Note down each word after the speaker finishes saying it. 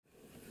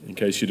In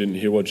case you didn't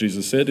hear what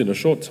Jesus said, in a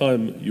short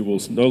time you will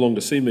no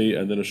longer see me,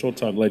 and then a short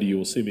time later you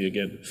will see me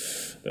again.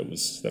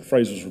 That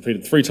phrase was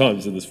repeated 3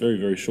 times in this very,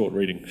 very short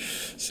reading.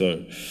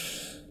 So,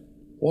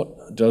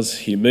 what does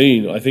he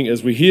mean? I think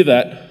as we hear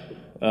that,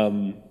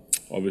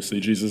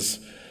 obviously Jesus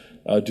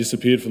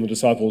disappeared from the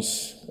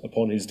disciples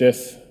upon his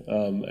death,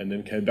 and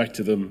then came back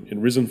to them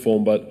in risen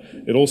form, but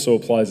it also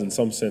applies in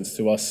some sense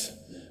to us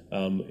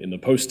in the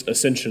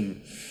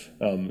post-ascension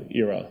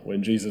era,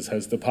 when Jesus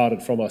has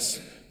departed from us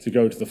to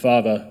go to the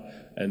Father,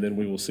 and then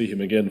we will see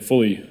him again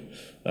fully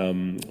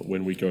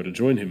when we go to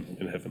join him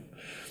in heaven.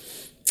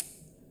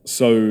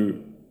 So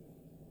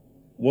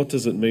what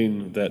does it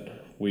mean that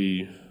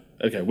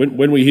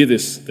when we hear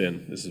this,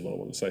 then, this is what I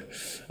want to say,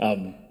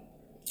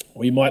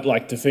 we might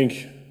like to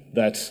think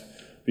that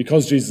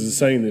because Jesus is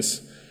saying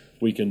this,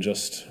 we can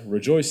just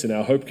rejoice in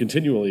our hope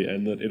continually,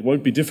 and that it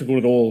won't be difficult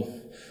at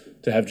all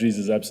to have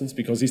Jesus' absence,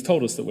 because he's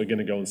told us that we're going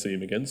to go and see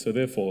him again. So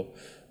therefore,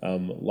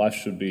 life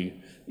should be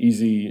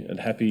easy and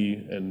happy,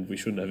 and we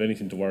shouldn't have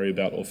anything to worry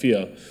about or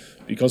fear,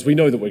 because we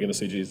know that we're going to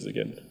see Jesus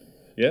again.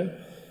 Yeah?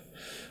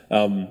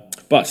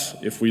 But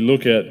if we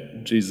look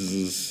at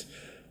Jesus'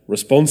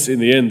 response in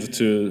the end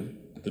to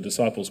the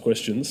disciples'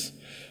 questions,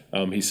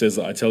 he says,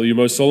 I tell you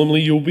most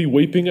solemnly, you'll be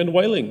weeping and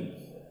wailing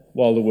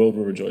while the world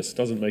will rejoice. It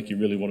doesn't make you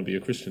really want to be a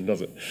Christian,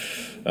 does it?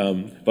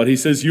 But he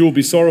says, you will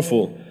be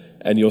sorrowful,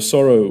 and your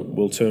sorrow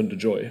will turn to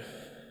joy.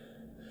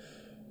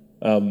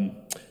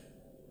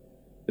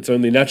 It's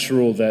only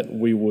natural that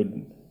we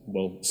would,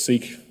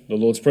 seek the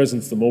Lord's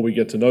presence. The more we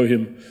get to know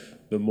him,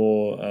 the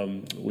more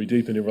we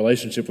deepen in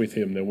relationship with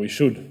him, then we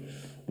should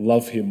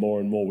love him more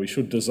and more. We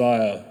should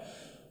desire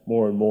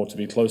more and more to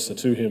be closer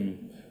to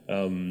him,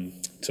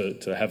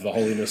 to have the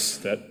holiness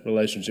that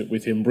relationship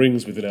with him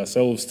brings within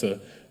ourselves,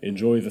 to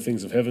enjoy the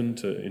things of heaven,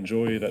 to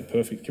enjoy that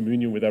perfect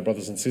communion with our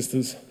brothers and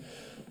sisters.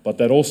 But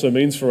that also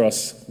means for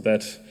us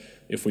that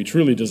if we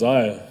truly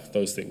desire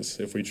those things,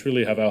 if we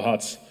truly have our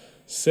hearts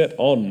set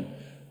on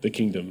the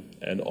kingdom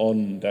and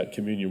on that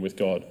communion with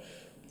God,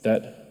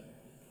 that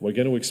we're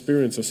going to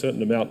experience a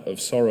certain amount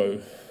of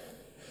sorrow,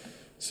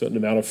 a certain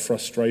amount of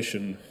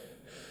frustration,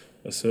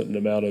 a certain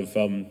amount of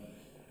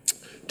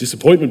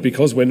disappointment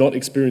because we're not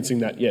experiencing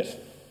that yet.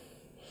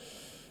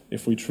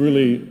 If we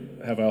truly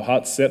have our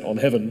hearts set on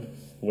heaven,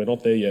 we're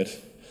not there yet.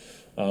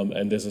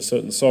 And there's a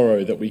certain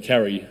sorrow that we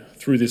carry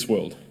through this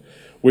world,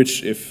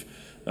 which if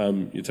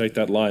you take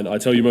that line, I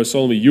tell you most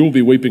solemnly, you will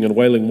be weeping and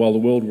wailing while the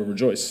world will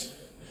rejoice.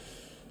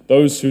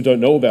 Those who don't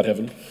know about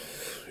heaven,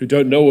 who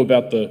don't know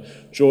about the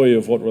joy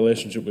of what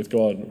relationship with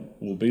God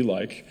will be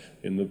like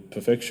in the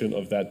perfection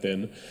of that,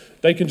 then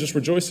they can just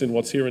rejoice in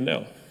what's here and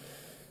now.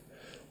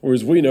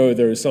 Whereas we know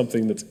there is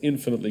something that's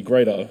infinitely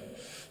greater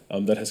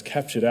that has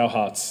captured our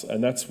hearts,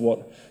 and that's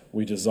what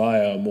we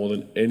desire more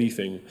than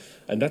anything.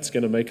 And that's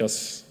going to make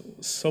us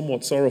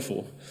somewhat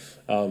sorrowful.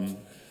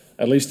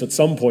 At least at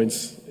some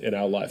points in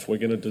our life, we're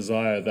going to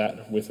desire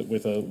that with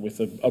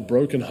a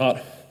broken heart,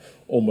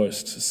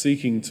 almost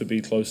seeking to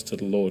be close to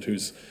the Lord,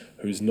 who's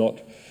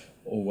not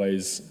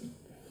always,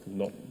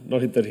 not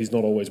that he's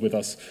not always with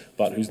us,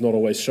 but who's not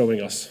always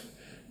showing us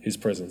his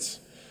presence.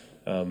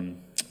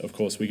 Of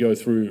course, we go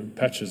through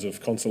patches of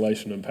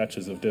consolation and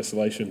patches of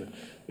desolation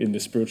in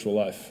this spiritual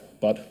life,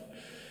 but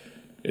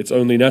it's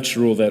only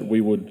natural that we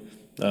would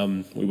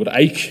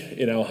ache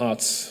in our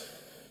hearts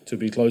to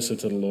be closer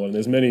to the Lord. And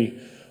there's many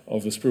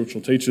of the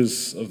spiritual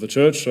teachers of the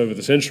church over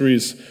the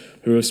centuries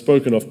who have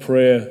spoken of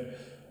prayer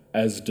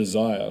as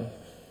desire.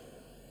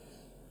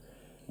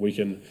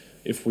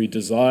 If we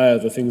desire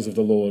the things of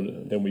the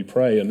Lord, then we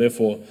pray, and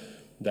therefore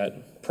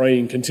that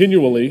praying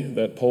continually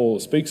that Paul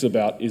speaks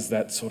about is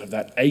that sort of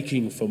that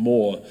aching for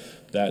more,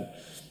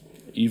 that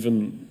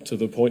even to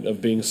the point of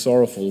being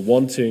sorrowful,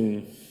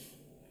 wanting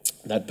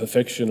that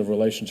perfection of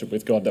relationship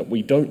with God that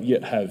we don't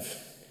yet have.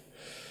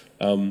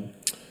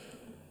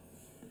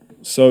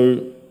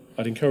 So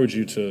I'd encourage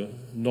you to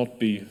not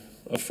be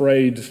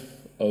afraid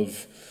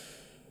of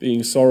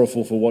being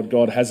sorrowful for what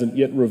God hasn't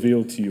yet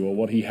revealed to you, or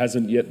what he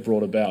hasn't yet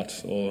brought about,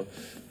 or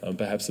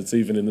perhaps it's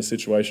even in the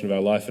situation of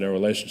our life and our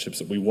relationships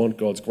that we want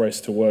God's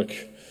grace to work.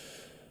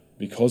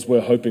 Because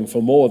we're hoping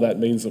for more, that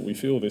means that we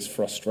feel this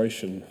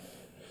frustration.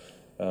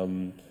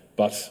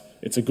 But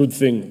it's a good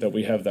thing that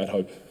we have that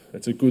hope.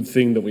 It's a good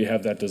thing that we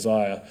have that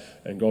desire,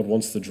 and God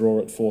wants to draw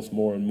it forth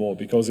more and more,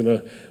 because in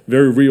a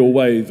very real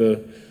way,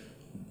 the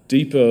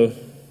deeper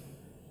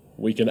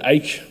we can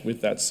ache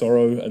with that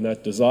sorrow and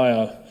that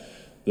desire,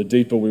 the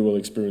deeper we will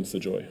experience the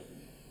joy.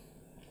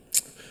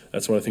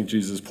 That's what I think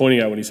Jesus is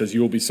pointing out when he says,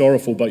 you will be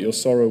sorrowful, but your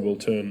sorrow will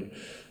turn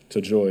to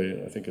joy.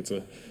 I think it's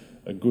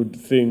a good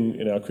thing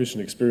in our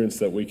Christian experience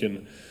that we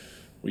can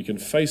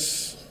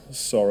face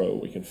sorrow,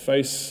 we can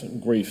face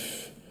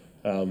grief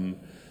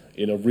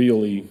in a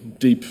really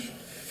deep,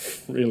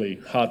 really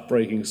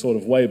heartbreaking sort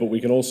of way, but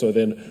we can also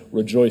then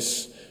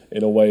rejoice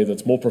in a way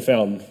that's more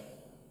profound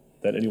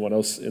than anyone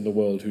else in the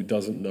world who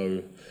doesn't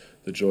know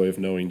the joy of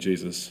knowing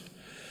Jesus.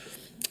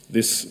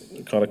 This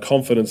kind of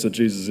confidence that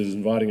Jesus is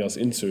inviting us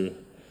into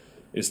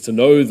is to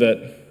know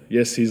that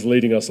Yes, he's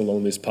leading us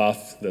along this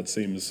path that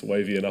seems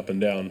wavy and up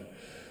and down,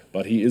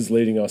 but he is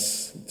leading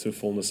us to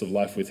fullness of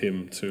life with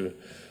him, to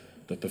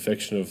the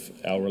perfection of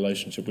our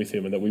relationship with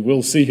him, and that we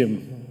will see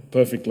him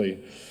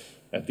perfectly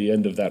at the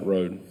end of that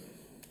road.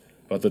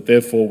 But that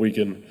therefore we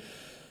can,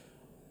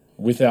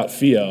 without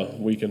fear,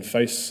 we can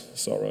face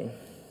sorrow.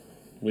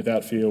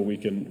 Without fear, we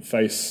can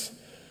face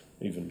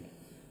even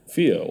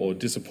fear or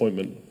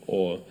disappointment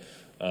or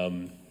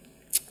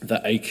the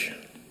ache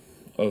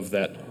of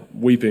that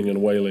weeping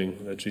and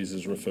wailing that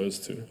Jesus refers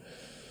to.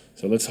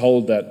 So let's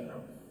hold that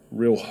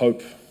real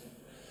hope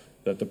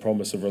that the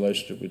promise of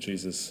relationship with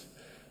Jesus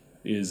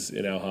is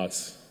in our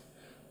hearts.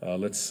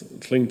 Let's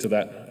cling to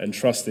that and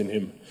trust in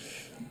him,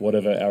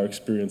 whatever our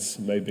experience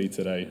may be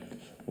today,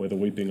 whether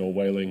weeping or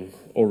wailing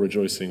or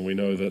rejoicing. We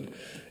know that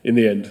in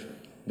the end,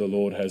 the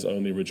Lord has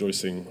only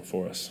rejoicing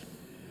for us.